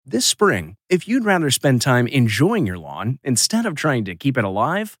This spring, if you'd rather spend time enjoying your lawn instead of trying to keep it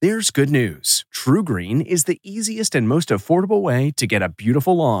alive, there's good news. TruGreen is the easiest and most affordable way to get a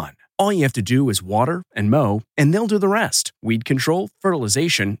beautiful lawn. All you have to do is water and mow, and they'll do the rest. Weed control,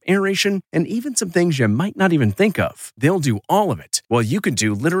 fertilization, aeration, and even some things you might not even think of. They'll do all of it, while you can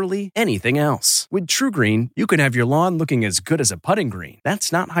do literally anything else. With TruGreen, you can have your lawn looking as good as a putting green.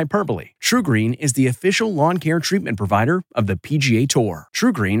 That's not hyperbole. TruGreen is the official lawn care treatment provider of the PGA Tour.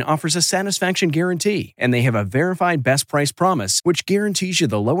 TruGreen offers a satisfaction guarantee, and they have a verified best price promise, which guarantees you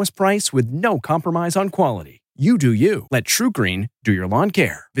the lowest price with no compromise on quality. You do you. Let TruGreen do your lawn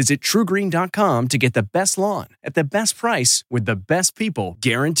care. Visit TruGreen.com to get the best lawn at the best price with the best people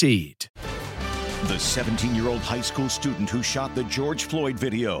guaranteed. The 17-year-old high school student who shot the George Floyd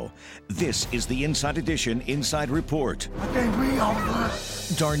video. This is the Inside Edition Inside Report.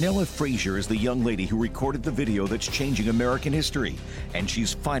 Darnella Frazier is the young lady who recorded the video that's changing American history, and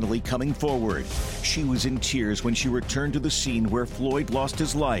she's finally coming forward. She was in tears when she returned to the scene where Floyd lost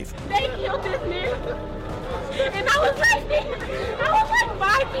his life. They killed this man. And I was right there. I was like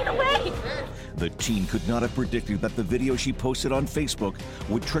 5 feet away. The teen could not have predicted that the video she posted on Facebook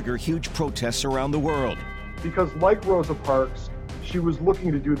would trigger huge protests around the world. Because like Rosa Parks, she was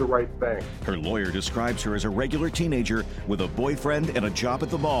looking to do the right thing. Her lawyer describes her as a regular teenager with a boyfriend and a job at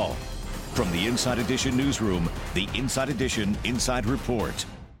the mall. From the Inside Edition newsroom, the Inside Edition Inside Report.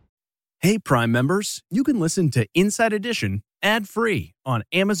 Hey, Prime members, you can listen to Inside Edition ad-free on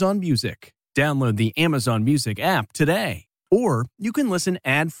Amazon Music. Download the Amazon Music app today. Or you can listen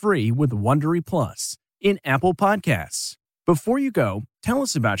ad-free with Wondery Plus in Apple Podcasts. Before you go, tell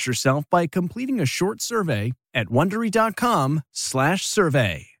us about yourself by completing a short survey at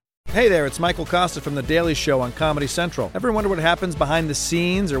Wondery.com/survey. Hey there, it's Michael Costa from The Daily Show on Comedy Central. Ever wonder what happens behind the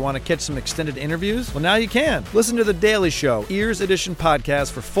scenes or want to catch some extended interviews? Well, now you can. Listen to The Daily Show, Ears Edition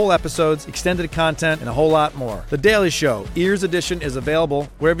podcast for full episodes, extended content, and a whole lot more. The Daily Show, Ears Edition is available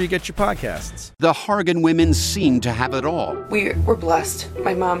wherever you get your podcasts. The Hargan women seemed to have it all. We were blessed.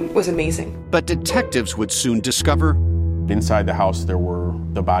 My mom was amazing. But detectives would soon discover inside the house there were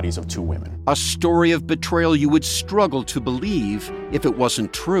the bodies of 2 women. A story of betrayal you would struggle to believe if it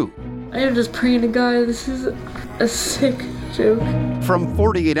wasn't true. I am just praying to God, this is a sick joke. From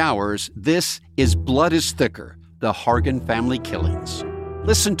 48 Hours, this is Blood is Thicker, the Hargan Family Killings.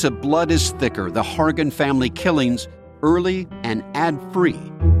 Listen to Blood is Thicker, the Hargan Family Killings, early and ad-free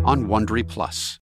on Wondery Plus.